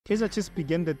Kaizer Chiefs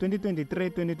began the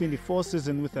 2023-2024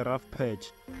 season with a rough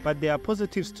patch, but there are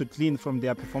positives to glean from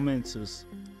their performances.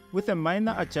 With a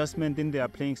minor adjustment in their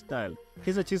playing style,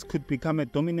 Kaizer Chiefs could become a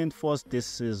dominant force this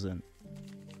season.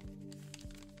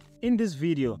 In this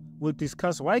video, we'll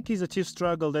discuss why Kaizer Chiefs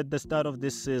struggled at the start of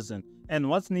this season and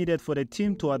what's needed for the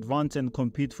team to advance and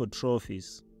compete for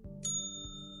trophies.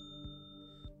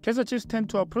 Kaizer Chiefs tend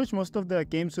to approach most of their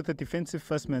games with a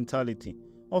defensive-first mentality,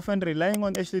 often relying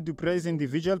on Ashley Dupre's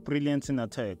individual brilliance in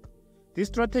attack. This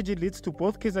strategy leads to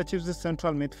both Kaizer Chiefs'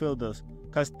 central midfielders,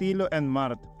 Castillo and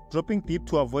Maart, dropping deep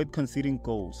to avoid conceding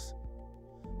goals.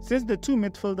 Since the two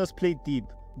midfielders play deep,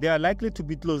 they are likely to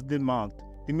be closely marked,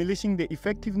 diminishing the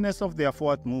effectiveness of their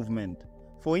forward movement.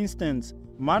 For instance,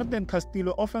 Maart and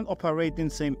Castillo often operate in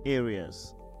same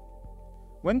areas.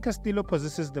 When Castillo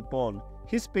possesses the ball,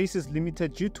 his space is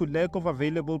limited due to lack of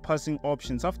available passing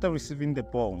options after receiving the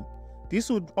ball. This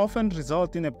would often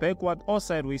result in a backward or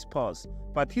sideways pass,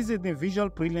 but his individual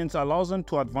brilliance allows him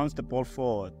to advance the ball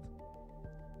forward.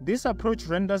 This approach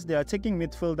renders the attacking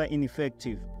midfielder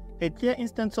ineffective. A clear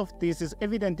instance of this is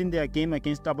evident in their game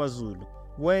against AmaZulu,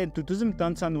 where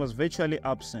Mdansane was virtually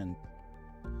absent.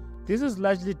 This is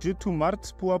largely due to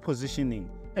Maart's poor positioning,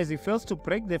 as he fails to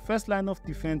break the first line of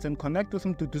defense and connect with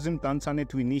Mdansane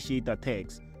to initiate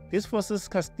attacks. This forces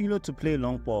Castillo to play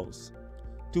long balls.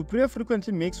 Dupre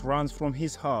frequently makes runs from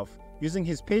his half, using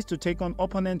his pace to take on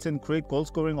opponents and create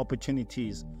goal-scoring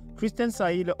opportunities. Christian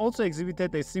Saile also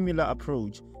exhibited a similar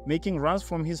approach, making runs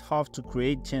from his half to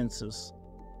create chances.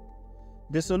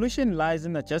 The solution lies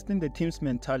in adjusting the team's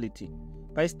mentality.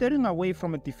 By steering away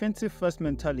from a defensive-first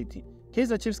mentality,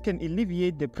 Kaizer Chiefs can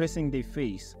alleviate the pressing they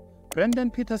face. Brendan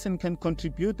Peterson can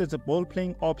contribute as a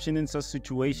ball-playing option in such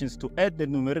situations to add the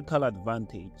numerical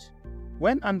advantage.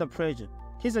 When under pressure,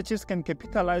 Kaizer Chiefs can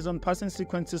capitalize on passing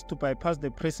sequences to bypass the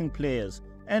pressing players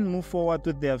and move forward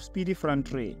with their speedy front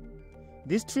three.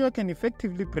 This trio can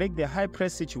effectively break the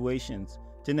high-press situations,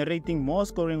 generating more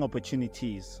scoring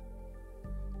opportunities.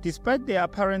 Despite their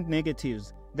apparent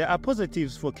negatives, there are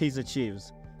positives for Kaizer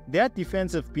Chiefs. Their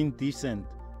defense has been decent,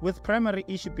 with primary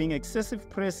issue being excessive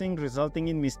pressing resulting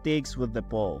in mistakes with the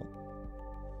ball.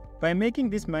 By making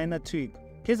this minor tweak,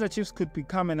 Kaizer Chiefs could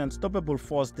become an unstoppable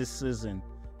force this season.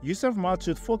 Yusuf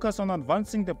should focus on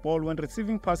advancing the ball when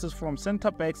receiving passes from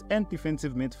centre-backs and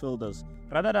defensive midfielders,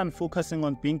 rather than focusing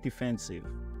on being defensive.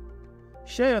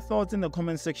 Share your thoughts in the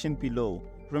comment section below.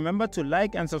 Remember to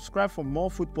like and subscribe for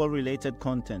more football-related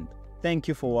content. Thank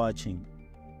you for watching.